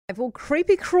Well,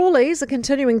 creepy crawlies are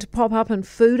continuing to pop up in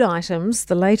food items.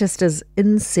 The latest is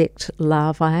insect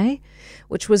larvae,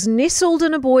 which was nestled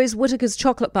in a boy's Whittaker's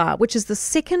chocolate bar, which is the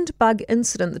second bug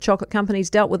incident the chocolate company's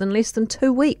dealt with in less than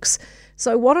 2 weeks.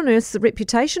 So what on earth's the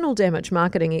reputational damage?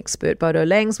 Marketing expert Bodo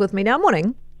Lang's with me now.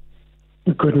 Morning.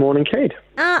 Good morning, Kate.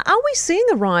 Are we seeing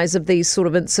a rise of these sort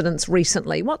of incidents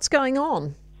recently? What's going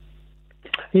on?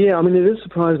 Yeah, I mean, it is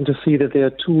surprising to see that there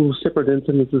are two separate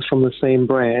incidences from the same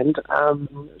brand.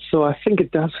 So I think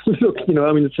it does look,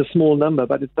 it's a small number,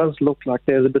 but it does look like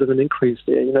there's a bit of an increase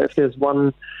there. If there's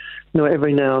one,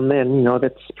 every now and then,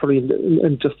 that's probably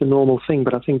just a normal thing.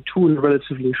 But I think two in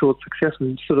relatively short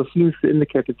succession sort of seems to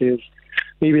indicate that there's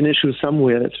maybe an issue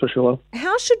somewhere, that's for sure.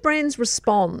 How should brands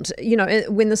respond,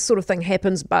 when this sort of thing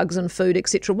happens, bugs in food,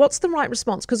 etc.? What's the right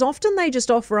response? Because often they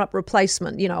just offer up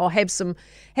replacement, or have some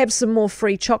more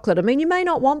free chocolate. I mean, you may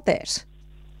not want that.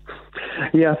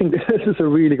 Yeah, I think this is a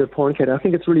really good point, Kate. I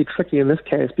think it's really tricky in this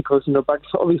case because, bugs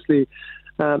obviously...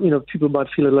 people might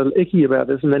feel a little icky about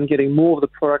this, and then getting more of the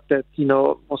product that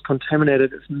was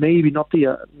contaminated is maybe not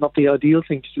the ideal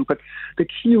thing to do. But the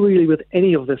key, really, with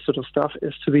any of this sort of stuff,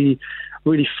 is to be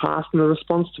really fast in the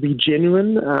response, to be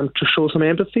genuine, to show some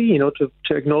empathy. To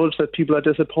acknowledge that people are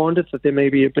disappointed, that they may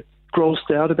be a bit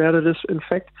grossed out about it, in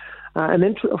fact. And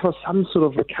then to offer some sort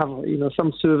of recovery,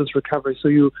 some service recovery. So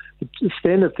the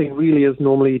standard thing really is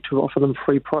normally to offer them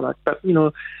free product. But,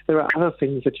 there are other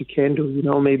things that you can do,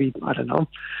 maybe, I don't know,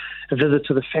 a visit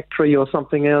to the factory or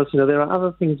something else. There are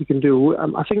other things you can do.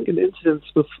 I think an incidence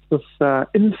with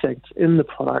insects in the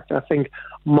product, I think,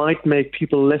 might make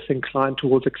people less inclined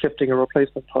towards accepting a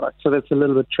replacement product. So that's a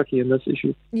little bit tricky in this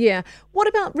issue. Yeah. What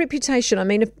about reputation? I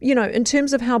mean, in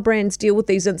terms of how brands deal with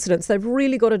these incidents, they've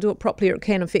really got to do it properly or it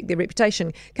can affect their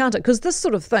reputation, can't it? Because this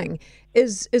sort of thing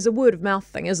is a word of mouth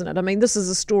thing, isn't it? I mean, this is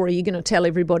a story you're going to tell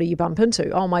everybody you bump into.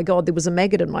 Oh my God, there was a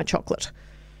maggot in my chocolate.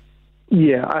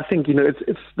 Yeah, I think,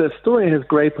 it's the story has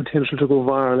great potential to go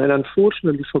viral. And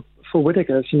unfortunately for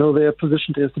Whittaker's, they're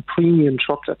positioned as the premium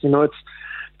chocolate. It's,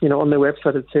 on their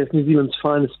website it says New Zealand's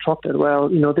finest chocolate. Well,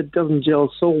 that doesn't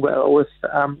gel so well with,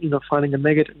 finding a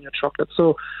maggot in your chocolate.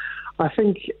 So I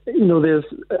think,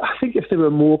 I think if there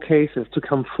were more cases to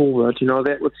come forward,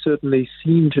 that would certainly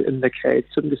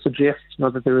certainly suggest,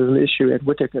 that there is an issue at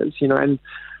Whittaker's, and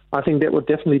I think that would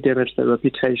definitely damage their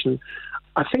reputation.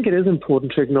 I think it is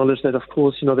important to acknowledge that, of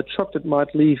course, the chocolate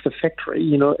might leave the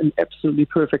factory, in absolutely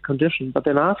perfect condition, but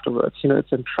then afterwards,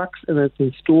 it's in trucks and it's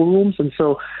in storerooms, and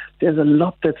so there's a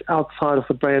lot that's outside of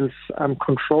the brand's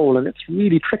control, and it's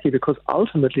really tricky because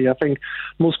ultimately I think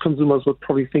most consumers would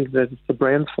probably think that it's the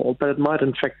brand's fault, but it might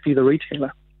in fact be the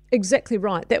retailer. Exactly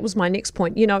right. That was my next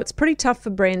point. It's pretty tough for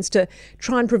brands to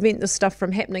try and prevent this stuff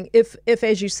from happening if,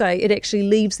 as you say, it actually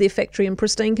leaves their factory in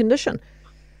pristine condition.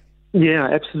 Yeah,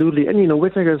 absolutely. And,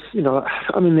 Whittaker's,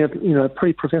 they're a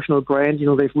pretty professional brand.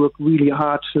 They've worked really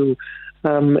hard to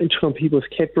turn people's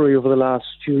Cadbury over the last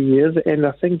few years. And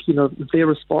I think, their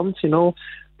response,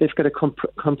 they've got a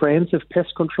comprehensive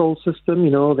pest control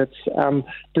system, that's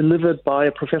delivered by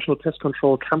a professional pest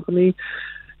control company.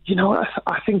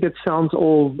 I think that sounds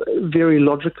all very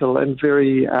logical and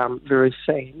very, very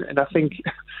sane. And I think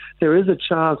there is a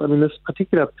chance. I mean, this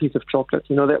particular piece of chocolate,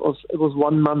 it was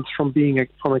 1 month from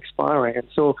expiring, and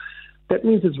so that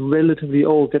means it's relatively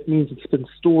old. That means it's been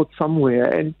stored somewhere,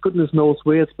 and goodness knows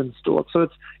where it's been stored. So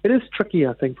it is tricky,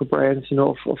 I think, for brands,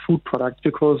 for food products,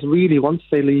 because really once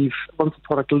the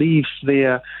product leaves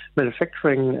their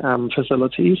manufacturing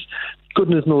facilities,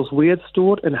 goodness knows where it's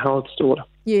stored and how it's stored.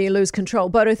 Yeah, you lose control.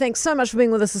 Bodo, thanks so much for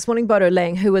being with us this morning. Bodo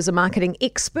Lang, who is a marketing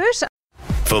expert.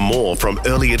 For more from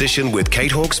Early Edition with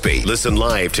Kate Hawkesby, listen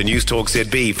live to News Talk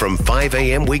ZB from 5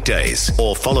 a.m. weekdays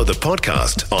or follow the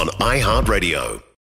podcast on iHeartRadio.